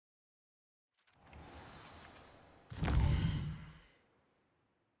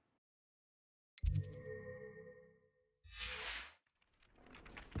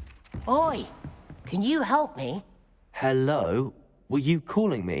Oi, can you help me? Hello? Were you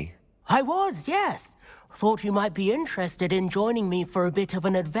calling me? I was, yes. Thought you might be interested in joining me for a bit of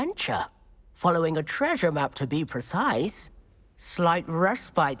an adventure. Following a treasure map, to be precise. Slight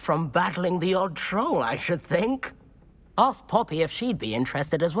respite from battling the odd troll, I should think. Asked Poppy if she'd be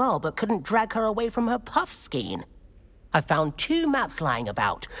interested as well, but couldn't drag her away from her puff skein. I found 2 maps lying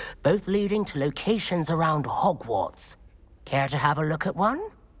about, both leading to locations around Hogwarts. Care to have a look at one?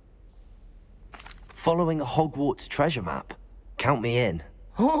 Following a Hogwarts treasure map? Count me in.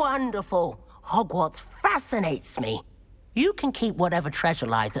 Wonderful. Hogwarts fascinates me. You can keep whatever treasure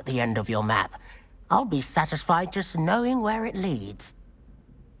lies at the end of your map. I'll be satisfied just knowing where it leads.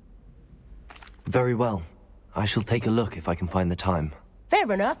 Very well. I shall take a look if I can find the time.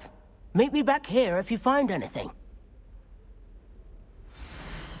 Fair enough. Meet me back here if you find anything.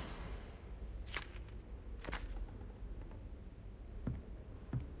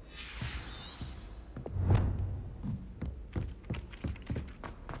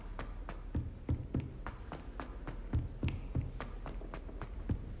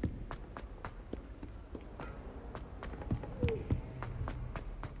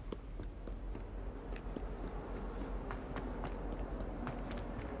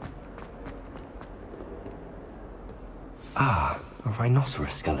 Ah, a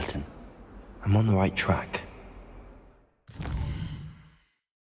rhinoceros skeleton. I'm on the right track.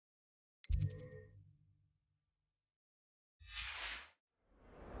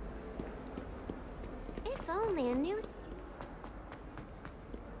 If only a new...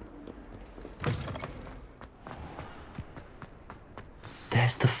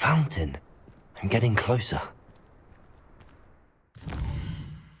 There's the fountain. I'm getting closer.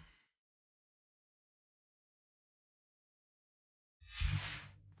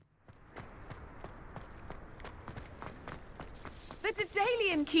 The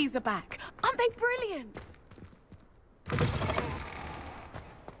Daedalian keys are back. Aren't they brilliant?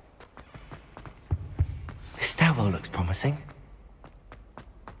 This stairwell looks promising.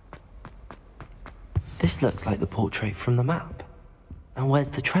 This looks like the portrait from the map. Now where's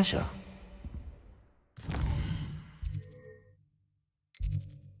the treasure?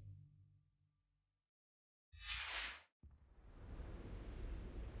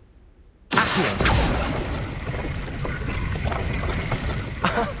 Accio!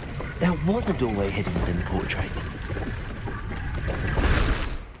 There was a doorway hidden within the portrait.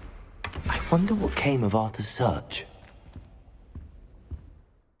 I wonder what came of Arthur's search.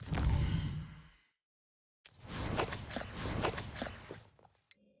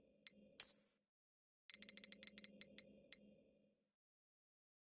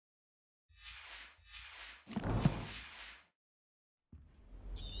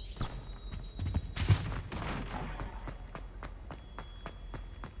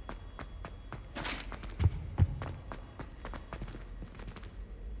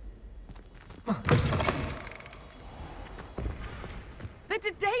 The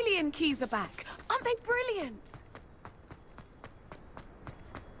Daedalian keys are back. Aren't they brilliant?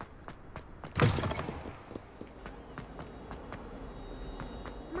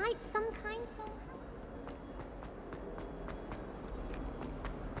 Might some kind so...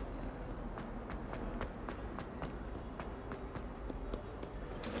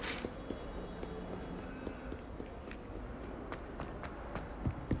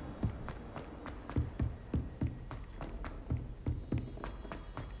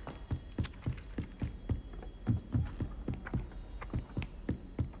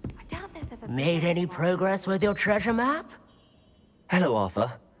 Made any progress with your treasure map? Hello,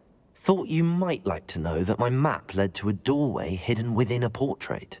 Arthur. Thought you might like to know that my map led to a doorway hidden within a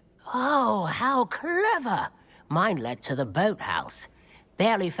portrait. Oh, how clever! Mine led to the boathouse.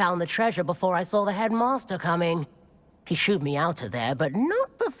 Barely found the treasure before I saw the headmaster coming. He shooed me out of there, but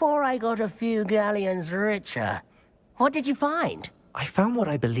not before I got a few galleons richer. What did you find? I found what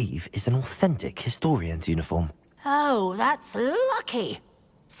I believe is an authentic historian's uniform. Oh, that's lucky.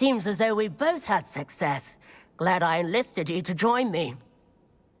 Seems as though we both had success. Glad I enlisted you to join me.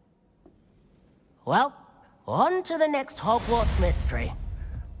 Well, on to the next Hogwarts mystery.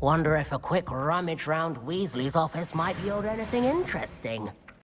 Wonder if a quick rummage round Weasley's office might yield anything interesting.